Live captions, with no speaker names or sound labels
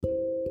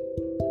Oh,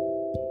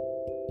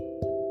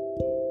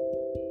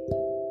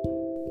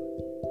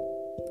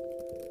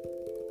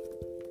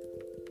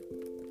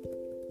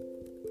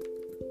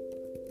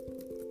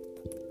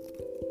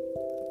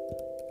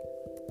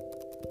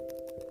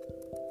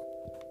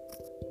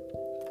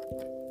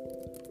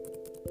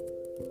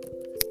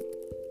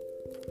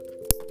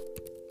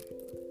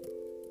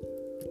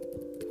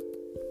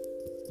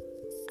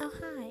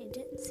 hi,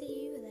 didn't see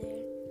you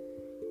there.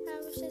 I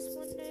was just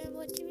wondering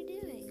what you were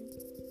doing.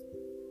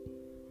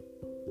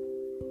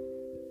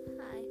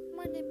 Hi,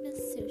 my name is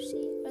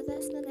Sushi, or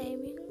that's the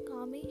name you can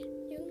call me.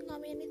 You can call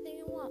me anything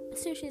you want.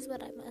 Sushi is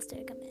what I must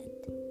recommend.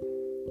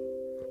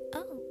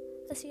 Oh,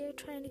 I see you're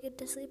trying to get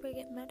to sleep or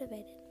get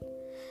motivated.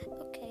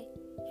 Okay,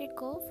 your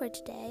goal for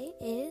today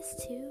is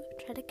to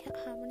try to count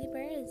how many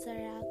birds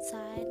are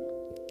outside.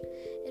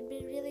 It'd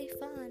be really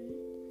fun.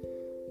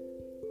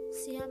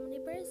 See how many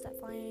birds that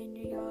fly in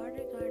your yard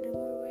or garden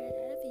or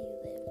wherever you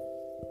live.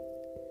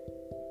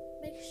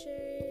 Make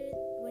sure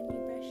when you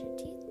brush your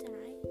teeth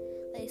tonight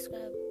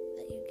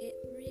that you get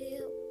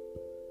real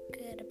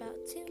good about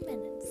 2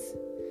 minutes.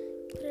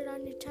 Put it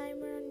on your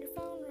timer on your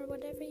phone or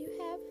whatever you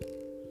have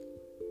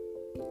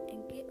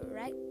and get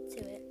right to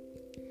it.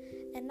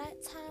 At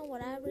nighttime,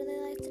 what I really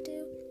like to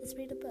do is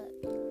read a book.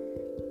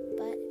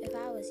 But if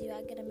I was you,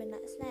 I'd get a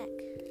midnight snack.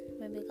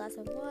 Maybe a glass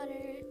of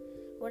water,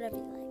 whatever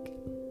you like.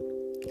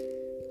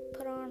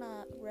 Put on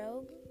a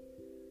robe,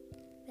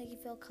 make you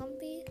feel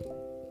comfy,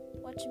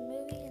 watch a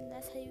movie, and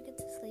that's how you get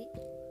to sleep.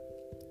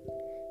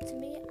 To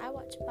me, I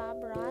watch Bob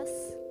Ross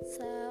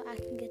so I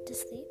can get to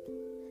sleep,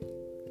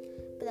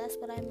 but that's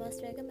what I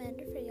most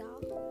recommend for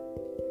y'all.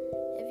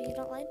 If you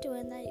don't like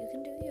doing that, you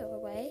can do your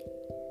way.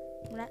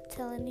 I'm not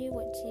telling you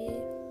what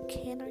you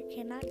can or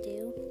cannot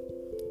do.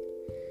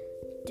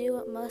 Do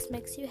what most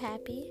makes you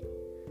happy,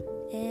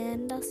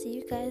 and I'll see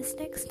you guys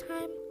next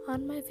time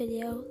on my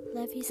video.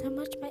 Love you so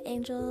much, my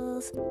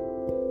angels.